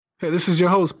Hey, this is your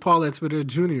host, Paul Twitter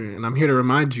Jr., and I'm here to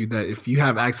remind you that if you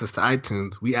have access to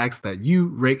iTunes, we ask that you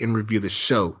rate and review the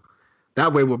show.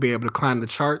 That way, we'll be able to climb the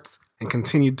charts and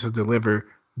continue to deliver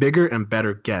bigger and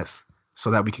better guests so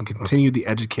that we can continue the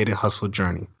educated hustle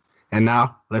journey. And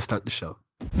now, let's start the show.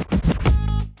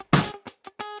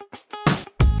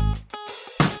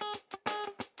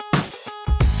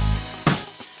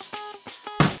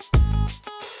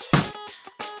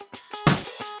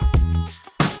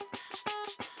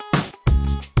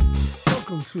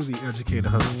 Welcome to the Educated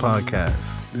Hustle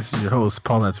Podcast. This is your host,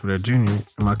 Paul Twitter Jr., and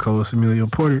my co-host, Emilio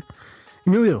Porter.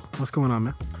 Emilio, what's going on,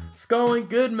 man? It's going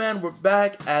good, man. We're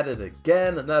back at it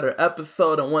again, another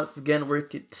episode, and once again, we're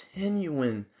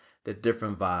continuing the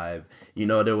different vibe. You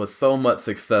know, there was so much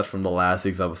success from the last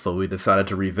week's episode, we decided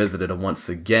to revisit it, and once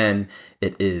again,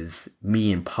 it is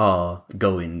me and Paul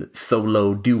going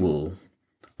solo duel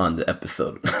on the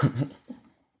episode.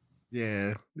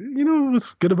 Yeah, you know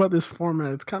what's good about this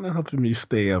format? It's kind of helping me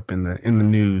stay up in the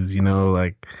news. You know,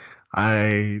 like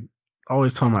I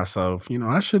always tell myself,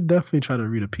 I should definitely try to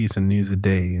read a piece of news a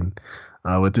day, and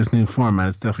with this new format,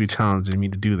 it's definitely challenging me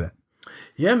to do that.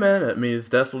 Yeah, man. I mean, it's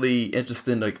definitely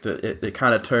interesting. Like, it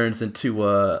kind of turns into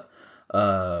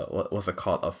what's it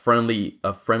called? A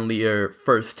friendlier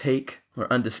first take or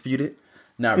undisputed.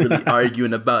 Not really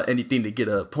arguing about anything to get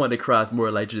a point across, more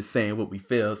like just saying what we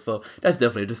feel. So that's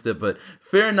definitely just it. But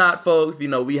fear not, folks.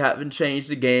 We haven't changed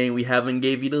the game. We haven't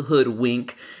gave you the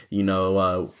hoodwink.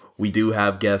 We do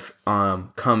have guests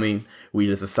coming. We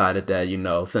just decided that,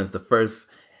 since the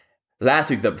last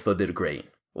week's episode did great,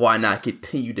 why not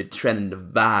continue to trend in the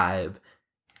vibe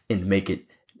and make it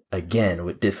again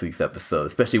with this week's episode,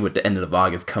 especially with the end of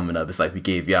August coming up. It's like we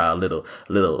gave y'all a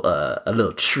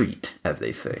little treat, as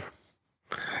they say.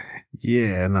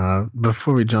 Yeah, and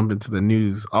before we jump into the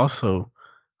news, also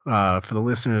for the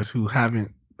listeners who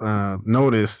haven't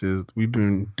noticed, is we've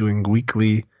been doing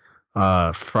weekly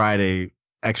Friday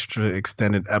extra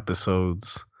extended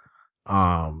episodes.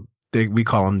 We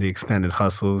call them the extended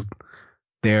hustles.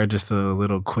 They're just a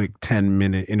little quick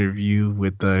 10-minute interview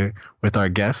with our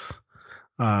guests.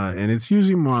 And it's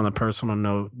usually more on a personal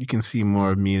note. You can see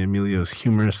more of me and Emilio's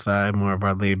humorous side, more of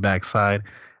our laid-back side,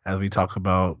 as we talk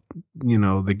about,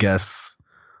 the guests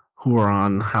who are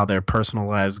on, how their personal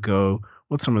lives go,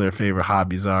 what some of their favorite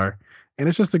hobbies are. And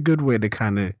it's just a good way to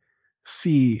kind of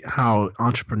see how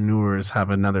entrepreneurs have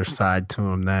another side to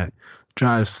them that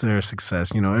drives their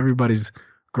success. Everybody's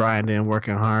grinding,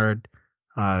 working hard,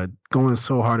 going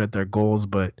so hard at their goals,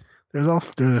 but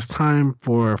there's time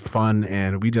for fun,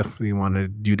 and we definitely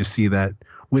wanted you to see that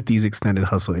with these extended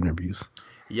hustle interviews.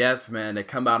 Yes, man. They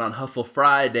come out on Hustle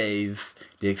Fridays,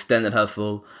 the extended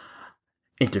hustle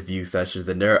interview sessions,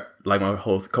 and they're, like my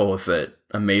co-host said,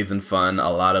 amazing fun.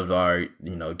 A lot of our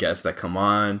guests that come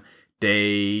on,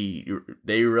 they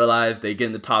realize they get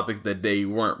into topics that they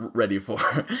weren't ready for,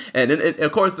 and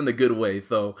of course in a good way.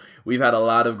 So we've had a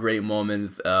lot of great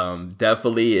moments.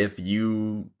 Definitely, if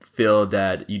you feel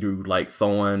that you do like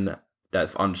someone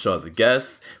that's on the show as a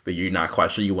guest, but you're not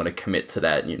quite sure you want to commit to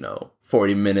that,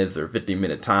 40 minutes or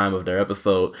 50-minute time of their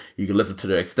episode, you can listen to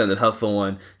their extended hustle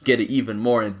one, get an even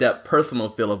more in-depth personal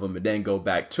feel of them, and then go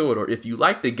back to it. Or if you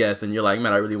like the guest and you're like,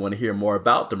 man, I really want to hear more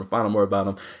about them or find out more about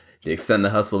them, the extended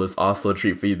hustle is also a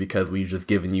treat for you, because we've just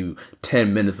given you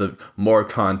 10 minutes of more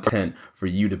content for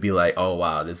you to be like, oh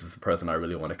wow, this is the person I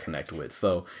really want to connect with.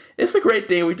 So it's a great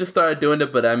thing. We just started doing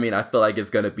it, but I mean, I feel like it's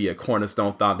going to be a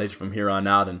cornerstone foundation from here on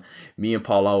out. And me and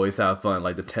Paul always have fun.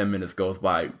 Like, the 10 minutes goes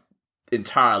by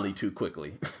entirely too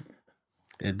quickly.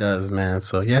 It does, man.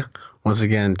 So yeah, once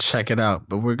again, check it out.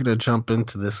 But we're gonna jump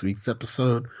into this week's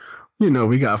episode.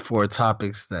 We got 4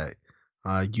 topics that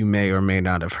you may or may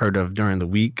not have heard of during the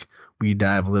week. We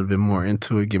dive a little bit more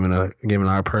into it, giving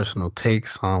our personal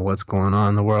takes on what's going on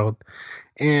in the world.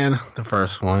 And the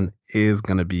first one is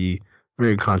gonna be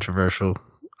very controversial,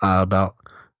 about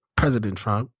President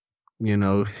Trump.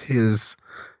 His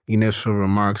initial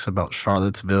remarks about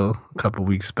Charlottesville a couple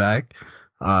weeks back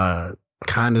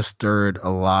kind of stirred a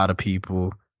lot of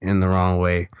people in the wrong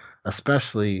way,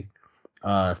 especially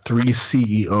 3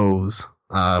 CEOs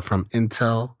from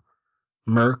Intel,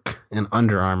 Merck, and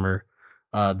Under Armour.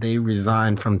 They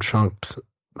resigned from Trump's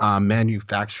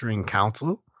manufacturing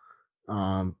council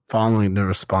following the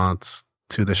response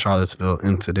to the Charlottesville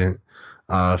incident,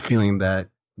 feeling that,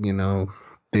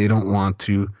 they don't want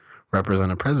to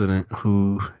represent a president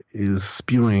who is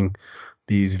spewing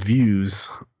these views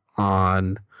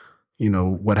on,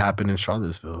 what happened in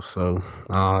Charlottesville. So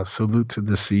salute to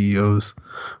the CEOs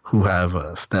who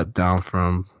have stepped down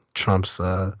from Trump's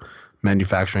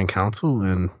manufacturing council.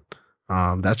 And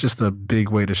that's just a big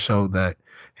way to show that,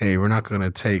 hey, we're not going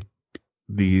to take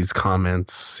these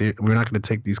comments. We're not going to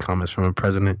take these comments from a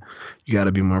president. You got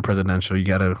to be more presidential. You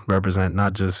got to represent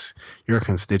not just your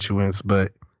constituents,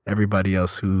 but everybody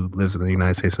else who lives in the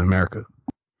United States of America.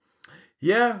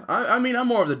 Yeah, I mean, I'm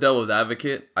more of the devil's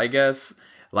advocate, I guess.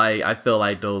 Like, I feel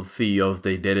like those CEOs,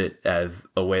 they did it as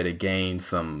a way to gain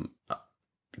some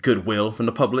goodwill from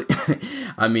the public.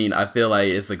 I mean, I feel like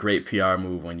it's a great PR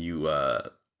move when you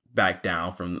back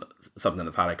down from something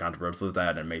that's highly controversial as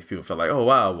that, and makes people feel like, oh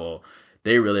wow, well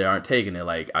they really aren't taking it.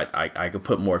 Like I could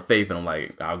put more faith in them.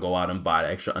 Like I'll go out and buy the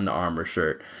extra Under Armour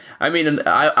shirt. I mean, and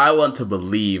I want to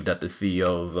believe that the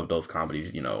CEOs of those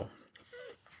companies,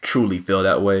 truly feel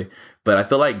that way. But I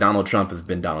feel like Donald Trump has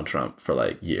been Donald Trump for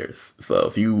like years. So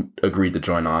if you agreed to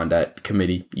join on that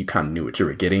committee, you kind of knew what you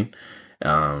were getting.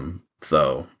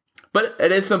 So, but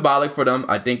it is symbolic for them.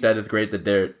 I think that is great that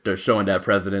they're showing that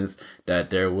presidents that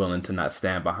they're willing to not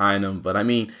stand behind them. But I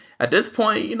mean, at this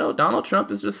point, Donald Trump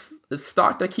is just a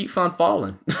stock that keeps on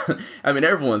falling. I mean,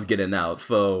 everyone's getting out,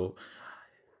 so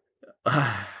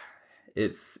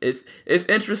it's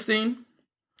interesting.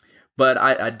 But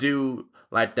I do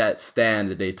like that stand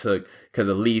that they took because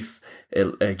at least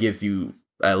it gives you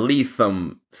at least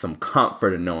some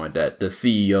comfort in knowing that the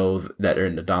CEOs that are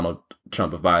in the Donald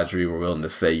Trump advisory were willing to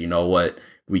say, you know what,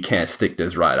 we can't stick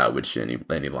this ride out with you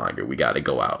any longer. We got to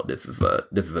go out. This is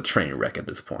a train wreck at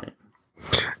this point.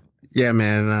 Yeah,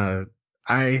 man.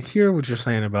 I hear what you're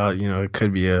saying about, it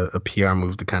could be a PR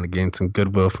move to kind of gain some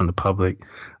goodwill from the public.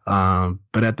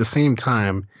 But at the same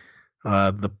time,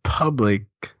 the public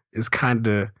is kind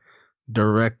of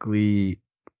directly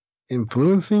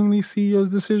influencing these CEOs'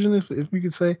 decision, if we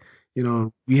could say.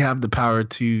 We have the power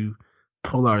to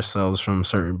pull ourselves from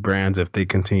certain brands if they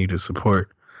continue to support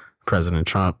President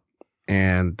Trump.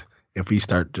 And if we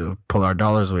start to pull our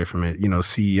dollars away from it,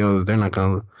 CEOs, they're not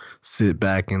going to sit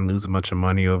back and lose a bunch of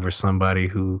money over somebody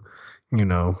who,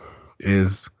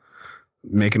 is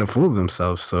making a fool of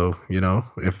themselves. So,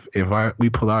 if we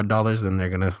pull our dollars, then they're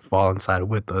going to fall inside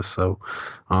with us. So,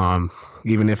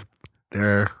 even if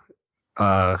their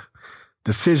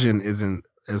decision isn't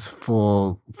as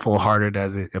full-hearted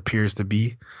as it appears to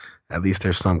be, at least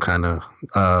there's some kind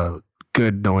of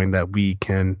good knowing that we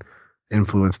can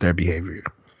influence their behavior.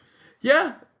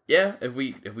 Yeah. If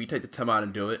we take the time out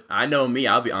and do it, I know me.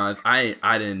 I'll be honest. I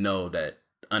didn't know that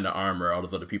Under Armour, all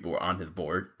those other people were on his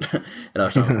board, and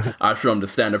I showed him the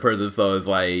standard person. So it's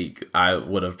like I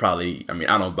would have probably. I mean,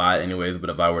 I don't buy it anyways, but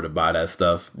if I were to buy that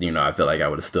stuff, I feel like I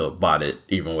would have still bought it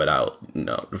even without,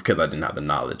 because I didn't have the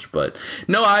knowledge. But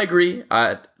no, I agree.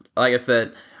 Like I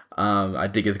said, I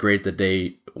think it's great that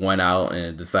they went out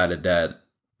and decided that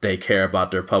they care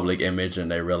about their public image and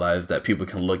they realize that people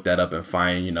can look that up and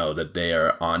find, that they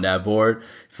are on that board.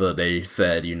 So they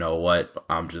said, you know what,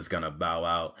 I'm just going to bow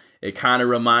out. It kind of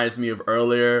reminds me of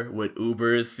earlier with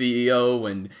Uber's CEO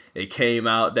when it came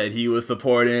out that he was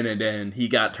supporting and then he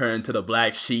got turned to the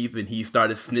black sheep and he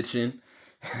started snitching.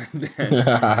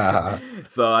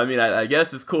 So, I mean, I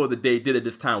guess it's cool that they did it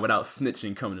this time without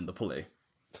snitching coming into play.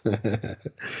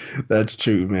 That's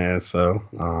true, man. So,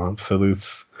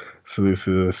 salutes to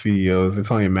the CEOs.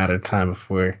 It's only a matter of time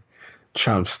before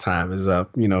Trump's time is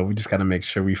up. We just got to make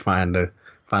sure we find the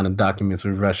documents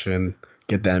with Russia and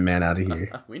get that man out of here.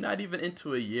 We're not even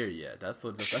into a year yet. That's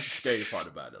the scary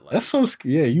part about it. Like, that's so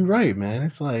yeah, you're right, man.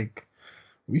 It's like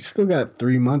we still got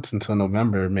 3 months until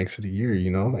November makes it a year,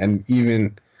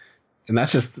 and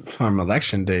that's just from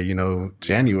election day.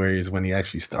 January is when he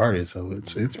actually started, so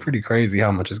it's pretty crazy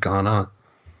how much has gone on.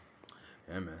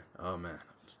 Yeah, man. Oh man,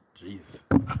 jeez.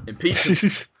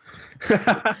 Impeachment.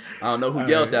 I don't know who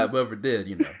yelled that, whoever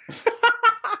did.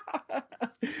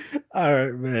 All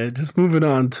right, man. Just moving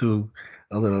on to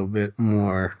a little bit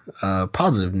more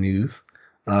positive news.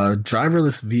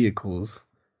 Driverless vehicles,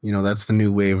 that's the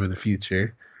new wave of the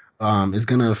future, is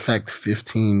going to affect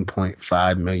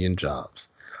 15.5 million jobs.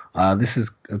 This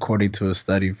is according to a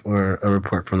study or a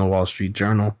report from the Wall Street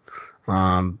Journal.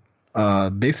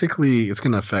 Basically, it's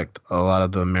going to affect a lot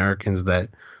of the Americans that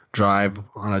drive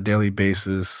on a daily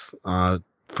basis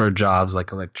for jobs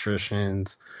like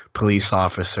electricians, police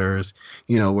officers,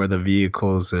 where the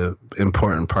vehicle is an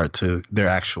important part to their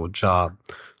actual job.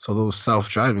 So those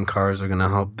self-driving cars are going to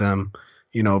help them,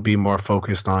 be more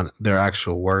focused on their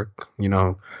actual work.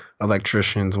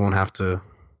 Electricians won't have to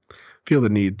feel the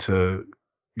need to,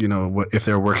 if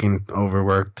they're working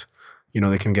overworked,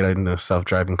 they can get in a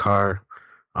self-driving car,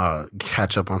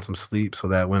 catch up on some sleep so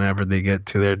that whenever they get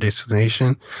to their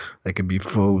destination, they can be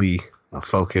fully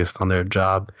focused on their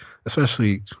job,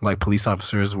 especially like police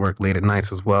officers work late at nights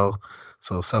as well.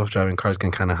 So self-driving cars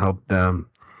can kind of help them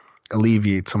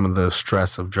alleviate some of the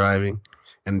stress of driving.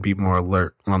 and be more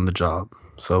alert on the job.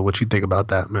 So, what you think about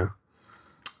that, man?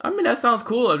 I mean, that sounds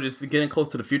cool. I'm just getting close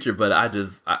to the future, but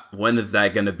when is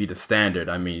that going to be the standard?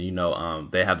 I mean,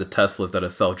 they have the Teslas that are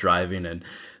self-driving, and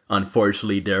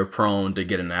unfortunately, they're prone to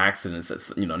getting in accidents.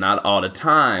 It's, not all the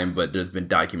time, but there's been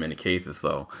documented cases.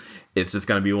 So it's just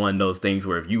going to be one of those things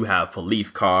where if you have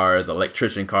police cars,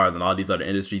 electrician cars, and all these other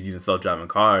industries using self-driving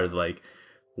cars, like,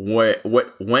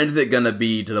 when's it going to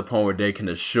be to the point where they can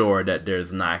assure that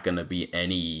there's not going to be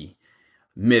any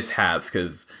mishaps?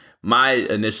 Because my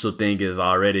initial thing is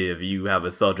already if you have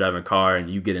a self-driving car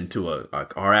and you get into a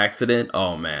car accident,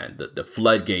 oh man, the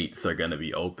floodgates are going to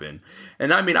be open.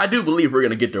 And I mean, I do believe we're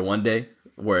going to get there one day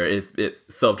where it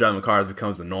self-driving cars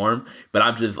becomes the norm, but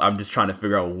I'm just trying to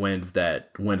figure out when's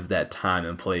that time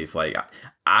and place. Like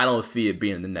I don't see it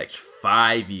being in the next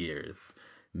 5 years,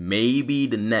 maybe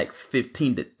the next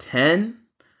 15 to 10,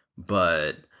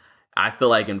 but I feel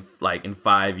like in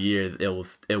 5 years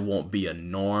it won't be a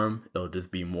norm. It'll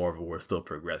just be more of a we're still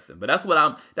progressing. But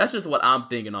that's just what I'm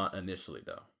thinking on initially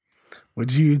though.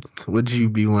 Would you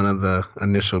be one of the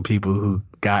initial people who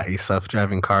got a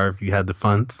self-driving car if you had the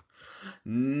funds?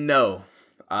 No.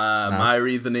 No. My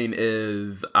reasoning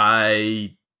is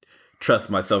I trust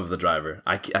myself as a driver.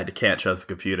 I can't trust a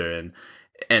computer,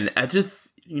 and I just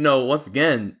once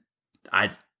again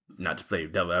I not to play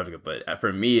devil advocate, but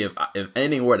for me, if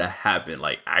anything were to happen,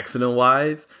 like accident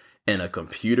wise, and a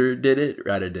computer did it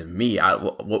rather than me,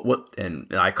 and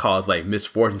I caused like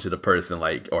misfortune to the person,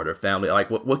 like or their family,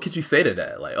 like what could you say to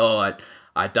that? Like, oh,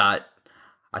 I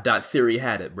thought Siri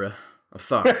had it, bro. I'm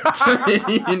sorry.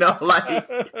 Like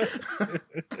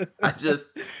I just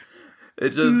it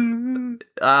just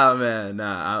ah man,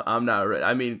 nah, I'm not ready.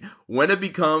 I mean, when it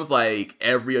becomes like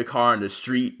every car in the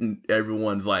street and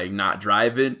everyone's like not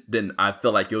driving, then I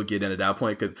feel like you'll get into that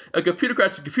point because a computer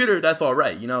crashes a computer, that's all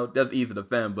right, that's easy to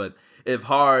defend. But it'd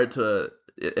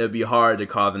be hard to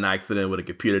cause an accident with a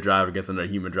computer driver against another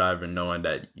human driver, knowing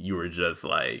that you were just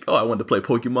like, oh, I wanted to play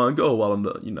Pokemon Go while I'm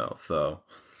so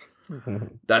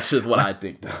that's just what I, I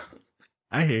think.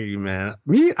 I hear you, man.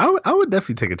 Me, I would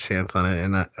definitely take a chance on it,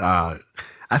 and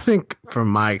I think from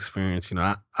my experience,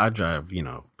 I drive,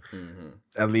 hmm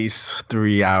at least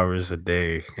 3 hours a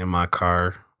day in my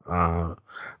car,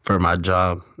 for my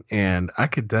job, and I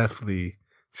could definitely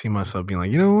see myself being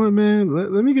like, you know what, man,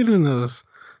 let me get in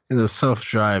the self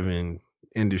driving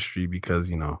industry because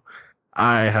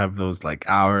I have those like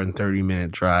hour and 30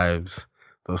 minute drives,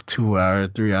 those 2 hour,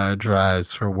 3 hour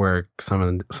drives for work.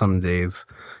 Some days,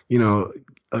 you know,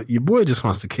 your boy just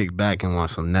wants to kick back and watch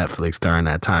some Netflix during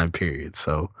that time period.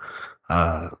 So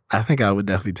I think I would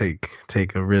definitely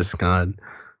take a risk on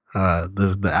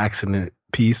the accident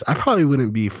piece. I probably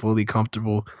wouldn't be fully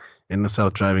comfortable in the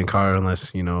self driving car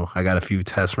unless I got a few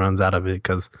test runs out of it.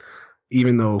 Because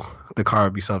even though the car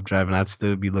would be self driving, I'd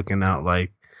still be looking out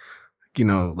like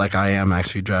I am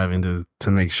actually driving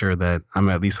to make sure that I'm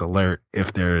at least alert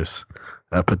if there's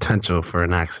a potential for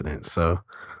an accident. So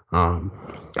um,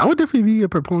 I would definitely be a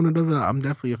proponent of it. I'm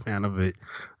definitely a fan of it.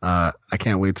 I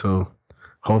can't wait till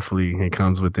hopefully it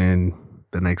comes within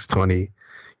the next 20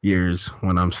 years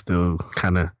when I'm still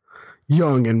kind of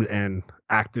young and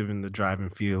active in the driving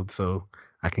field, so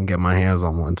I can get my hands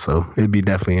on one. So it'd be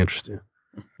definitely interesting.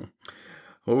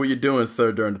 What were you doing,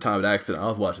 sir, during the time of the accident? I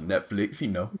was watching Netflix.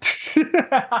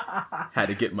 Had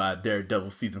to get my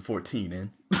Daredevil season 14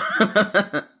 in.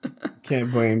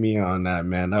 Can't blame me on that,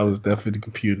 man. That was definitely the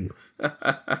computer.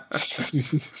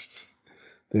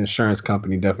 The insurance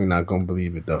company definitely not gonna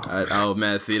believe it though. Oh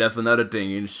man, see that's another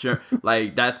thing. Insurance,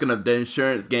 like the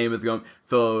insurance game is going.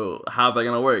 So how's that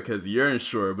gonna work? Because you're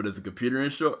insured, but is the computer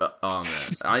insured? Oh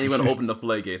man, I ain't even gonna open the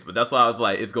floodgates. But that's why I was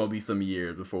like, it's gonna be some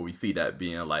years before we see that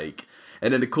being like.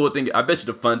 And then the cool thing, I bet you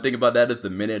the fun thing about that is the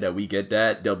minute that we get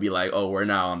that, they'll be like, oh, we're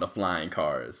now on the flying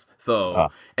cars. So, Oh.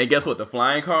 and guess what? The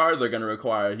flying cars are gonna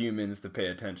require humans to pay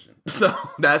attention. So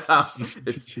that's how.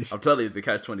 I'm telling you, it's a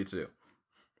catch-22.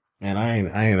 Man, I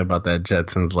ain't about that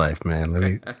Jetsons life, man.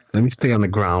 Let me stay on the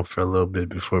ground for a little bit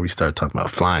before we start talking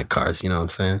about flying cars. You know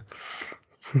what I'm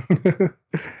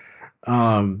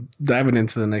saying? Diving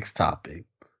into the next topic.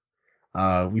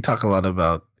 We talk a lot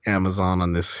about Amazon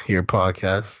on this here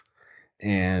podcast.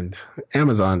 And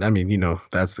Amazon, I mean,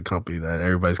 that's the company that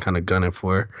everybody's kind of gunning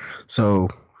for. So,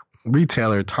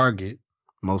 retailer Target,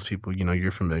 most people, you're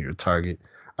familiar with Target,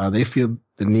 they feel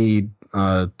the need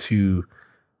to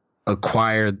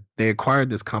they acquired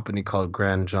this company called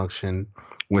Grand Junction,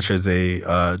 which is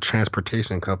a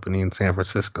transportation company in San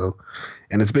Francisco.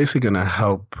 And it's basically going to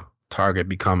help Target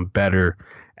become better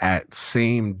at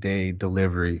same day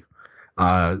delivery.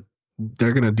 They're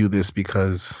going to do this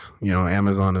because,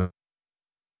 Amazon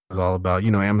is all about.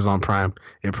 Amazon Prime,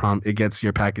 it gets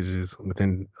your packages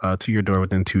within to your door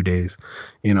within 2 days.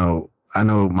 I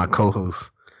know my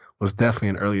co-host was definitely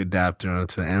an early adapter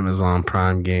to the Amazon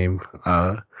Prime game.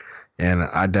 And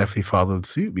I definitely followed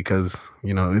suit because,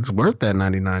 it's worth that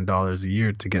 $99 a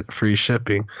year to get free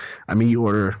shipping. I mean, you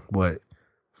order what,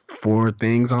 four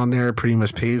things on there, pretty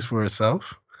much pays for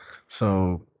itself.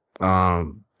 So,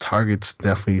 Target's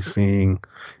definitely seeing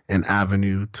an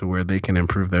avenue to where they can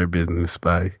improve their business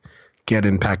by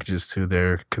getting packages to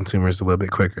their consumers a little bit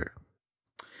quicker.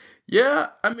 Yeah,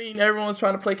 I mean everyone's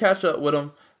trying to play catch up with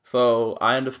them, so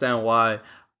I understand why.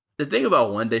 The thing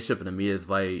about one day shipping to me is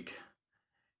like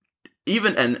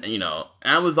even and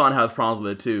Amazon has problems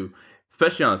with it too,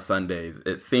 especially on Sundays.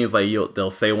 It seems like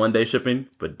they'll say one day shipping,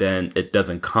 but then it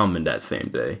doesn't come in that same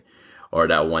day or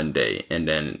that one day, and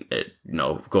then it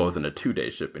goes into 2 day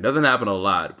shipping. Doesn't happen a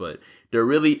lot, but there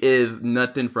really is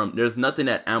nothing there's nothing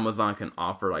that Amazon can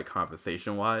offer like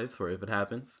compensation wise for if it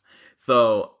happens.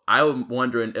 So I'm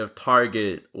wondering if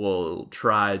Target will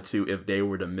try to, if they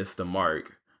were to miss the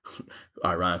mark,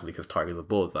 ironically because Target's a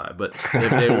bullseye. But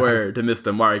if they were to miss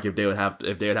the mark, if they would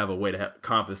have a way to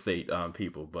compensate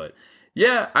people. But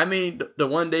yeah, I mean the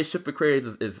 1 day shipping craze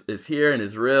is here and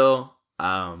is real.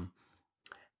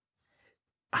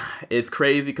 It's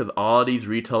crazy because all these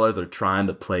retailers are trying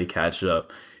to play catch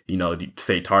up.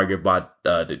 Say Target bought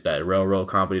that railroad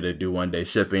company to do 1 day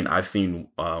shipping. I've seen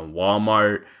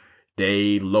Walmart,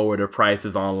 they lower their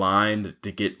prices online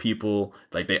to get people,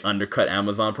 like they undercut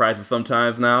Amazon prices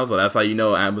sometimes now. So that's how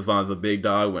Amazon's a big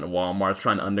dog when Walmart's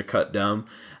trying to undercut them.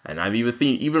 And I've even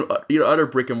seen even other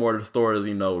brick and mortar stores,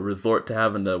 resort to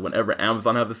having whenever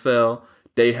Amazon have a sale,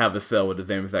 they have a sale with the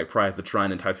same exact price to try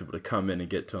and entice people to come in and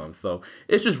get to them. So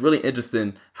it's just really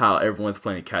interesting how everyone's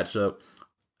playing catch up.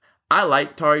 I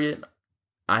like Target.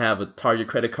 I have a Target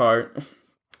credit card,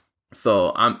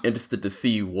 so I'm interested to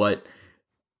see what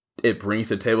it brings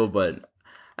to the table. But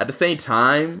at the same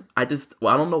time, I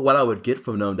don't know what I would get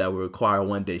from them that would require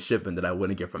 1 day shipping that I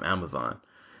wouldn't get from Amazon.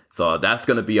 So that's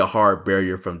gonna be a hard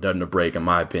barrier from them to break, in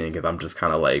my opinion, because I'm just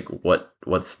kind of like,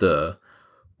 what's the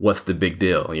big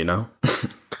deal, you know?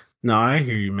 No, I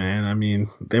hear you, man. I mean,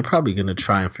 they're probably gonna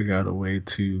try and figure out a way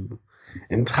to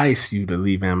entice you to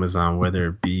leave Amazon, whether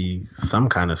it be some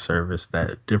kind of service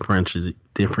that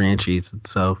differentiates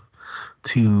itself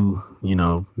to,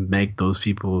 make those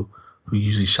people who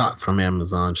usually shop from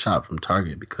Amazon shop from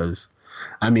Target. Because,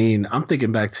 I mean, I'm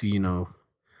thinking back to,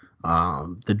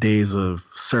 the days of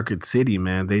Circuit City,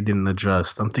 man. They didn't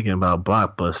adjust. I'm thinking about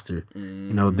Blockbuster.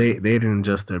 Hmm. They didn't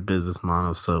adjust their business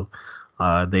model. So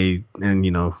we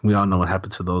all know what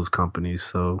happened to those companies.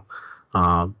 So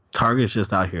Target's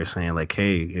just out here saying like,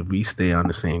 hey, if we stay on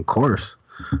the same course,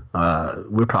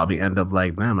 we'll probably end up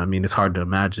like them. I mean, it's hard to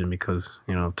imagine because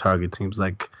Target seems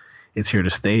like it's here to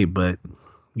stay, but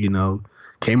you know,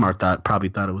 Kmart probably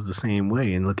thought it was the same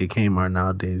way. And look at Kmart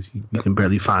nowadays; you can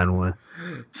barely find one.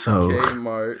 So,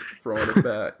 Kmart throwing it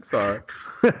back. Sorry.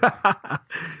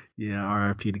 yeah,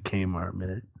 RIP to Kmart,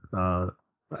 man.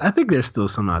 I think there's still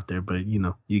some out there, but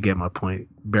you get my point.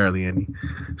 Barely any.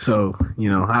 So,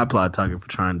 I applaud Target for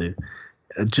trying to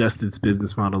adjust its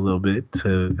business model a little bit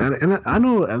and I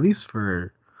know at least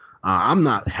for I'm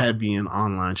not heavy in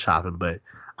online shopping, but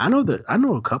I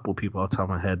know a couple people off the top of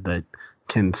my head that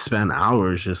can spend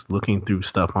hours just looking through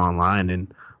stuff online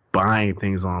and buying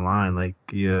things online. Like,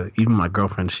 yeah, even my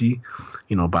girlfriend, she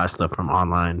buys stuff from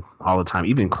online all the time,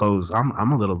 even clothes.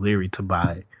 I'm a little leery to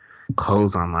buy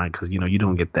clothes online because you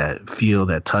don't get that feel,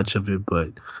 that touch of it.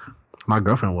 But my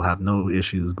girlfriend will have no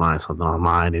issues buying something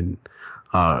online and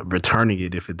returning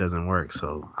it if it doesn't work.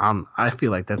 So I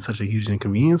feel like that's such a huge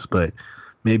inconvenience, but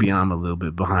maybe I'm a little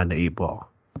bit behind the eight ball.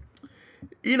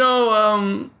 You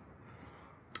know,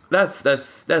 that's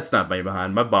not me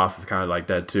behind. My boss is kind of like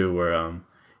that too, where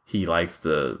he likes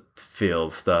to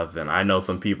feel stuff, and I know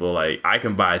some people like I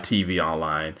can buy a TV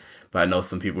online, but I know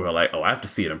some people who are like, oh, I have to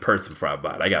see it in person before I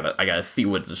buy it. I gotta see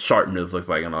what the sharpness looks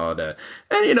like and all that.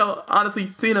 And honestly,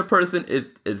 seeing in person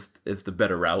is the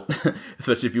better route,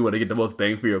 especially if you want to get the most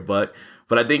bang for your buck.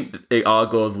 But I think it all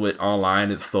goes with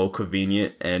online. It's so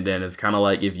convenient, and then it's kind of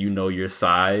like if you know your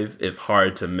size, it's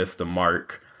hard to miss the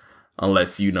mark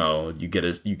unless you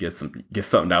get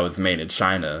something that was made in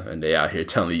China and they out here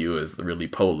telling you it's really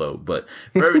polo. But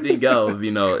for everything else,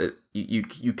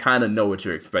 you kind of know what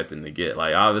you're expecting to get.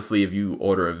 Like obviously, if you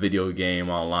order a video game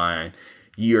online,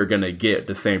 you're gonna get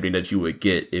the same thing that you would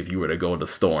get if you were to go to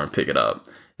the store and pick it up.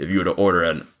 If you were to order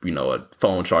a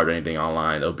phone charger or anything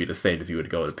online, it'll be the same if you were to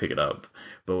go to pick it up.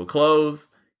 But with clothes,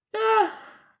 yeah,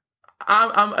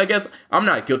 I guess I'm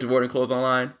not guilty of ordering clothes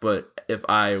online, but if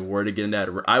I were to get in that,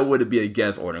 I would be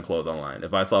against ordering clothes online.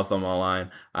 If I saw something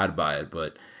online, I'd buy it.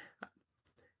 But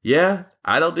yeah,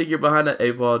 I don't think you're behind that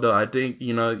eight ball though. I think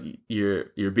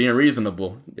you're being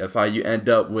reasonable. That's how you end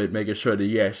up with making sure that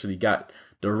you actually got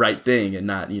the right thing and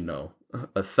not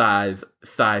a size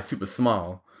super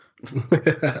small.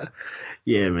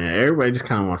 Yeah, man. Everybody just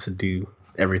kind of wants to do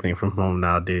everything from home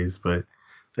nowadays, but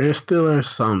there still are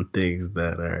some things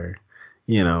that are,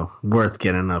 worth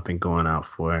getting up and going out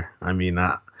for. I mean,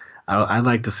 I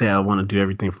like to say I want to do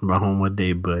everything from my home one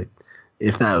day, but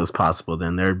if that was possible,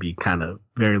 then there'd be kind of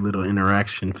very little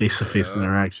interaction, face to face Yeah.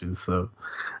 interaction. So,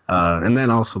 and then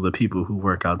also the people who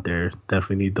work out there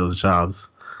definitely need those jobs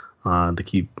to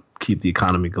keep the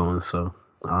economy going. So,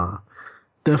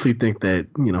 definitely think that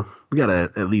we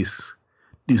gotta at least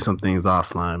do some things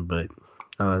offline. But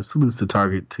salutes to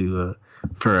Target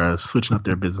for switching up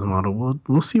their business model.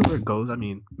 We'll see where it goes. I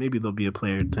mean, maybe there'll be a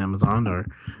player to Amazon, or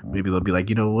maybe they'll be like,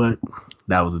 you know what,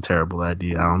 that was a terrible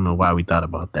idea. I don't know why we thought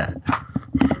about that.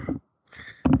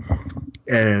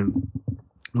 And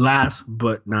last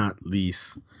but not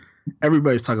least,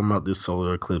 everybody's talking about this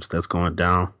solar eclipse that's going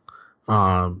down,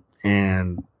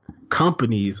 and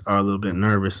companies are a little bit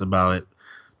nervous about it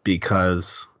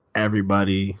because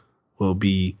everybody will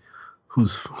be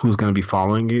who's going to be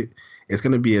following it. It's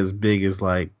going to be as big as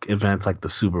like events like the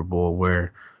Super Bowl,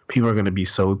 where people are going to be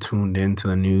so tuned into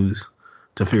the news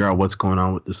to figure out what's going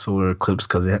on with the solar eclipse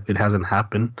because it hasn't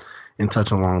happened in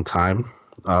such a long time.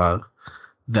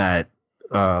 That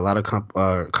a lot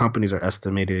of companies are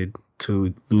estimated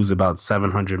to lose about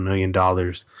 $700 million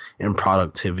in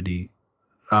productivity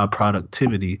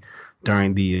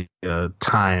during the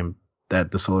time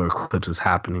that the solar eclipse is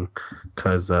happening,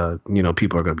 because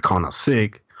people are going to be calling out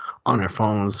sick on their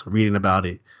phones, reading about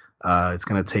it. It's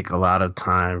going to take a lot of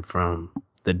time from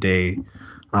the day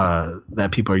that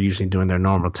people are usually doing their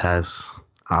normal tests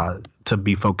to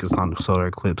be focused on the solar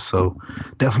eclipse. So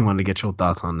definitely want to get your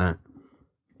thoughts on that.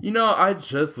 I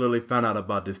just literally found out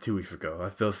about this 2 weeks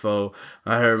ago.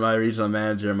 I heard my regional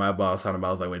manager and my boss talking about.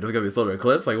 I was like, wait, there's gonna be a solar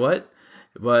eclipse? Like what?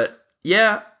 But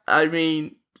yeah, I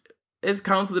mean, it's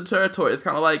counts to the territory. It's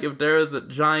kind of like if there is a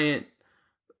giant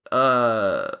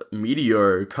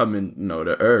meteor coming,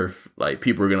 to Earth, like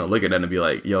people are gonna look at that and be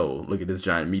like, yo, look at this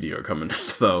giant meteor coming.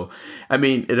 So, I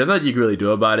mean, there's nothing you can really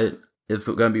do about it. It's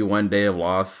gonna be one day of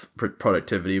lost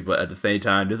productivity, but at the same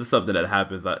time, this is something that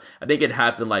happens. I think it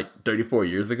happened like 34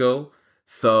 years ago.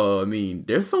 So, I mean,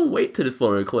 there's some weight to the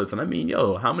solar eclipse, and I mean,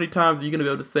 yo, how many times are you gonna be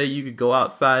able to say you could go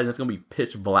outside and it's gonna be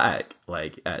pitch black,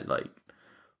 like at like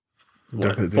what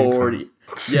Definitely think so. 40?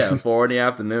 Yeah, 4 in the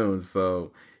afternoon.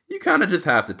 So you kind of just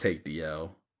have to take the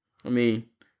L. I mean,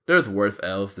 there's worse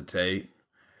L's to take.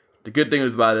 The good thing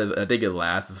about it is I think it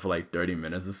lasts for like 30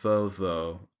 minutes or so.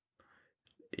 So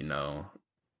you know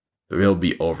it'll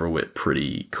be over with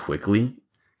pretty quickly in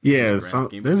the Yeah, grand so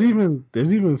scheme of there's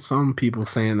things. even some people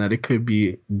saying that it could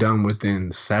be done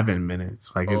within 7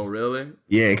 minutes. Like Oh, it's really?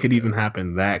 yeah, it could even Okay.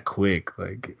 happen that quick.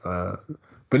 Like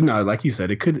but no, like you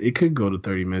said, it could go to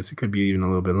 30 minutes. It could be even a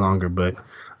little bit longer. But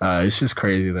it's just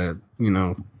crazy that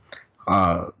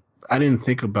uh I didn't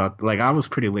think about, like, I was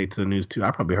pretty late to the news too.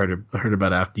 I probably heard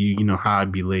about it after you. You know how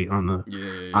I'd be late on the Yeah,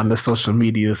 yeah, on yeah. the social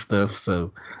media stuff.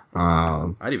 So I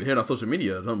didn't even hear it on social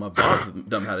media. My boss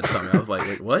dumb had to tell me. I was like,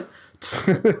 wait, what?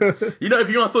 If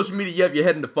you're on social media, you have your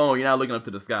head in the phone. You're not looking up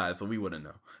to the sky, so we wouldn't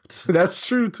know. That's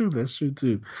true too. That's true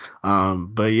too.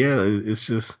 But yeah, it's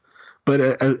just, but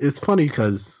it's funny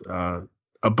because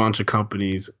a bunch of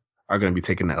companies are going to be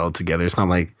taking the L together. It's not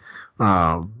like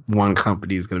one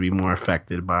company is going to be more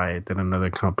affected by it than another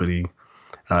company.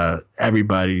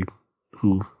 Everybody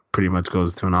who pretty much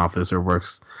goes to an office or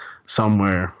works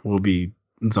somewhere will be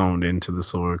zoned into the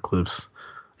solar eclipse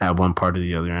at one part or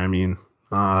the other. I mean,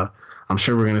 uh, I'm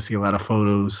sure we're going to see a lot of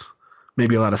photos,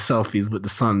 maybe a lot of selfies with the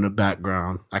sun in the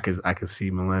background. I could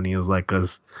see millennials like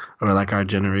us or like our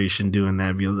generation doing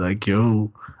that. Be like,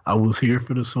 yo, I was here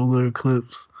for the solar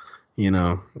eclipse,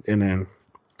 and then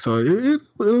so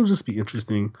it'll just be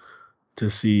interesting to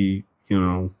see,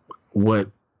 what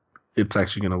it's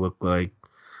actually going to look like.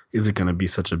 Is it going to be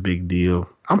such a big deal?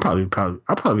 I'll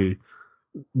probably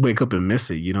wake up and miss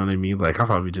it. You know what I mean? Like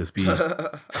I'll be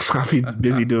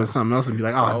busy doing something else and be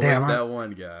like, oh damn, Always I that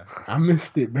one guy. I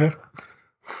missed it, man.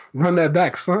 Run that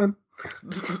back, son.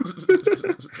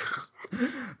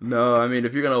 No, I mean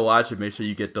if you're gonna watch it, make sure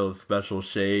you get those special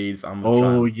shades. I'm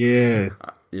Oh trying. yeah.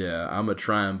 Yeah, I'm gonna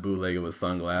try and bootleg it with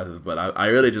sunglasses, but I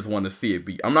really just want to see it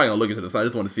be. I'm not gonna look into the sun. I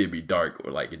just want to see it be dark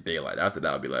or like in daylight. After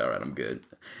that, I'll be like, all right, I'm good.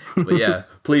 But yeah,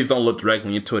 please don't look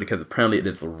directly into it because apparently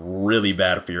it's really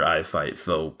bad for your eyesight.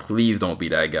 So please don't be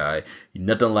that guy.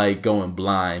 Nothing like going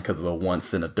blind because of a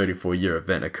once in a 34-year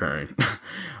event occurring.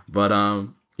 But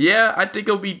yeah, I think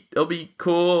it'll be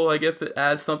cool. I guess it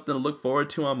adds something to look forward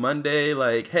to on Monday.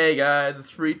 Like, hey guys, it's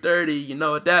 3:30. You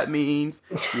know what that means?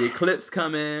 The eclipse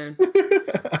coming.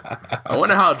 I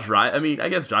wonder how drive. I mean, I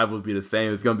guess drive would be the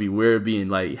same. It's gonna be weird being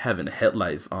like having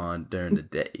headlights on during the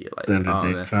day. Like, During the oh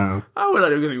man, daytime. I would like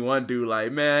there's gonna be one dude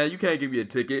like, man, you can't give me a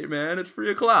ticket, man. It's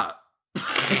 3 o'clock.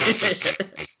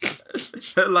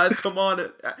 Headlights come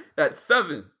on at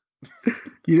 7.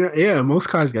 Yeah, most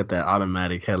cars got that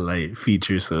automatic headlight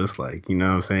feature, so it's like, you know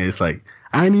what I'm saying? It's like,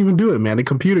 I didn't even do it, man. The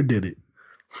computer did it.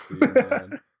 See,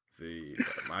 man. See,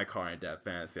 my car ain't that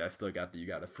fancy. I still got you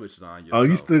gotta switch it on Oh,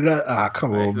 you yourself. still got,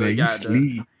 come I on, still man. You got the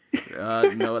sleep.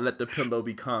 no, let the pillow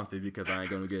be comfy because I ain't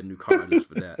gonna get a new car just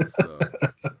for that. So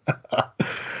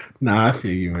Nah, I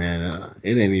feel you, man.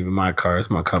 It ain't even my car. It's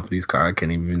my company's car. I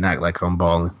can't even act like I'm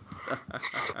balling. I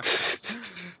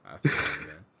feel you,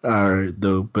 man. All right,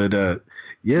 though. But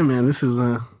yeah, man, this has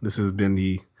been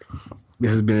an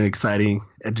exciting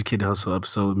Educated Hustle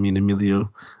episode with me and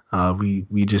Emilio.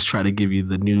 We just try to give you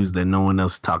the news that no one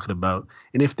else is talking about,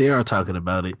 and if they are talking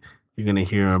about it, you're gonna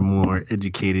hear a more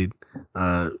educated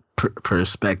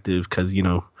perspective because we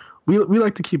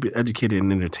like to keep it educated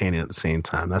and entertaining at the same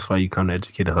time. That's why you come to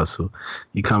Educated Hustle.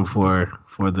 You come for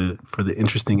the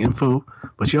interesting info,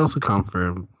 but you also come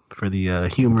for the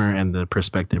humor and the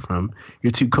perspective from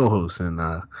your two co-hosts. And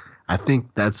I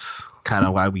think that's kind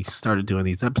of why we started doing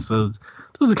these episodes,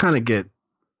 just to kind of get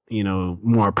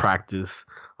more practice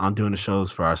on doing the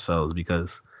shows for ourselves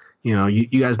because you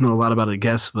guys know a lot about the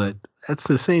guests, but at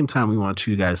the same time we want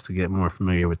you guys to get more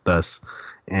familiar with us,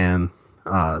 and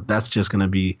that's just going to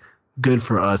be good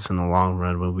for us in the long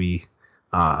run when we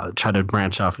try to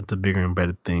branch off into bigger and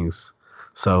better things.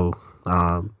 So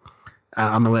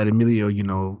I'm gonna let Emilio,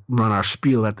 run our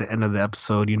spiel at the end of the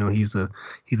episode. He's a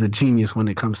genius when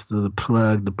it comes to the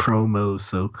plug, the promo.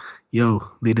 So,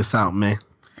 lead us out, man.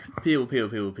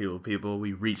 People.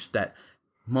 We reached that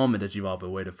moment that you've all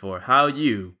been waiting for. How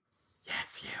you,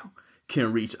 yes, you,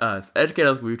 can reach us. Educate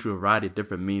Us, we reach through a variety of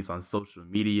different means on social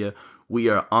media. We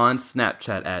are on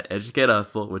Snapchat at Educate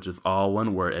Hustle, which is all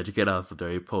one word, Educate Hustle. There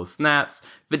we post snaps,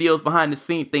 videos behind the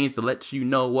scene, things to let you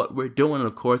know what we're doing, and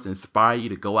of course, inspire you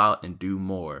to go out and do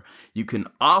more. You can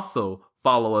also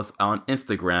follow us on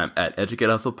Instagram at Educate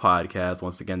Hustle Podcast.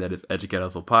 Once again, that is Educate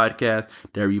Hustle Podcast.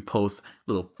 There you post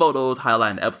little photos,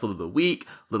 highlighting the episode of the week,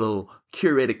 little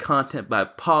curated content by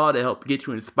Paul to help get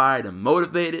you inspired and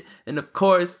motivated. And of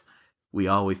course, we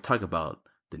always talk about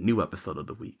the new episode of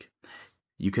the week.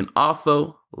 You can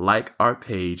also like our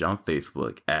page on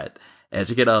Facebook at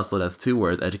Educate Hustle. That's 2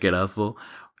 words, Educate Hustle.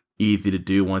 Easy to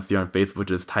do. Once you're on Facebook,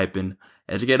 just type in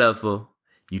Educate Hustle.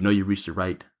 You know you reached the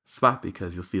right spot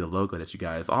because you'll see the logo that you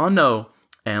guys all know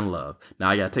and love. Now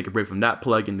I gotta take a break from that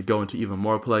plugin to go into even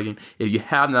more plugging. If you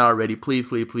have not already, please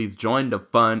join the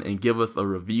fun and give us a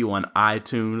review on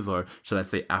iTunes, or should I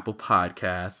say Apple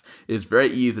Podcasts. It's very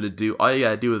easy to do. All you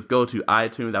gotta do is go to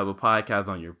iTunes, Apple Podcasts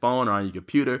on your phone or on your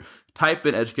computer. Type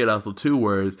in Educate Hustle 2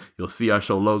 words. You'll see our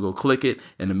show logo. Click it.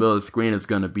 In the middle of the screen is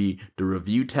going to be the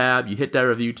review tab. You hit that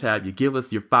review tab. You give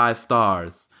us your 5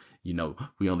 stars.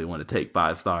 We only want to take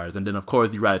 5 stars. And then, of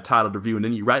course, you write a titled review, and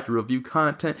then you write the review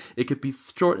content. It could be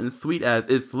short and sweet as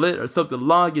it's lit, or something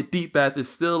long and deep as it's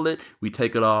still lit. We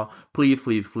take it all. Please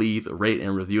rate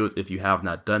and review us if you have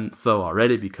not done so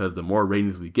already, because the more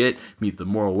ratings we get means the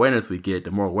more awareness we get.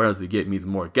 The more awareness we get means the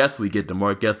more guests we get. The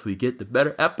more guests we get, the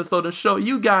better episode and show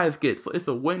you guys get. So it's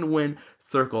a win-win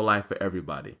circle life for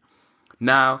everybody.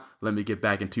 Now, let me get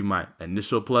back into my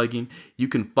initial plugging. You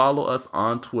can follow us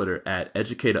on Twitter at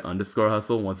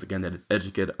educator_hustle. Once again, that is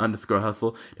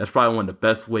educator_hustle. That's probably one of the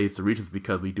best ways to reach us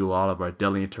because we do all of our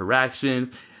daily interactions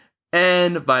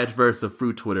and vice versa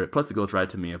through Twitter. Plus, it goes right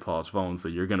to me and Paul's phone, so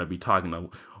you're going to be talking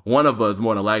to one of us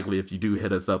more than likely if you do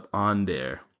hit us up on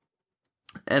there.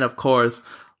 And of course,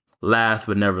 last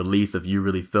but never least, if you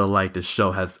really feel like the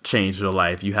show has changed your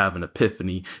life, you have an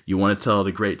epiphany, you want to tell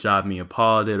the great job me and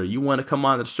Paul did, or you want to come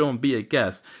on the show and be a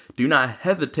guest, do not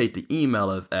hesitate to email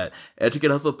us at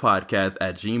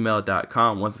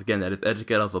educatehustlepodcast@gmail.com. Once again, that is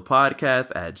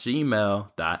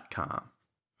educatehustlepodcast@gmail.com.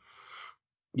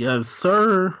 Yes,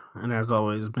 sir. And as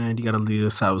always, man, you got to lead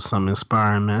us out with something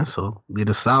inspiring, man. So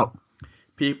lead us out.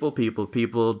 People,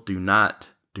 do not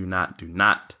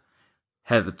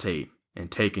hesitate and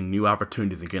taking new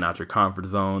opportunities and getting out your comfort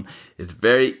zone. It's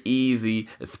very easy,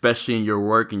 especially in your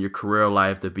work and your career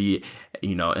life, to be,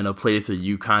 in a place where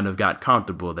you kind of got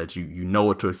comfortable, that you know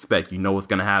what to expect, you know what's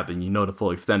going to happen, you know the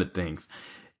full extent of things.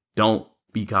 Don't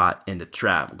be caught in the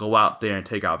trap. Go out there and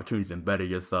take opportunities and better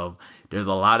yourself. There's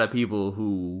a lot of people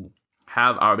who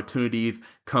have opportunities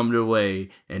come their way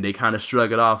and they kind of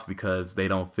shrug it off because they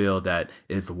don't feel that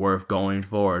it's worth going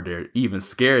for. They're even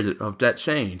scared of that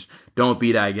change. Don't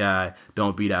be that guy.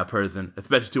 Don't be that person,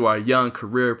 especially to our young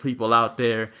career people out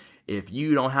there. If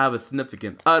you don't have a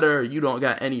significant other, you don't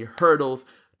got any hurdles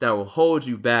that will hold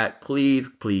you back, please,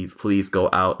 please, please go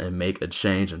out and make a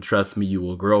change. And trust me, you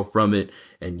will grow from it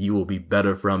and you will be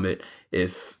better from it.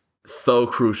 It's so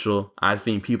crucial. I've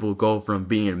seen people go from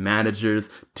being managers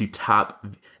to top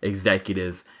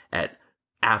executives at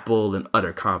Apple and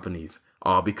other companies,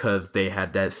 all because they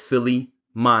had that silly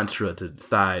mantra to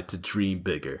decide to dream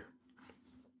bigger.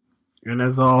 And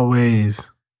as always,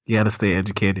 you got to stay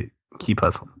educated. Keep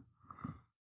hustling.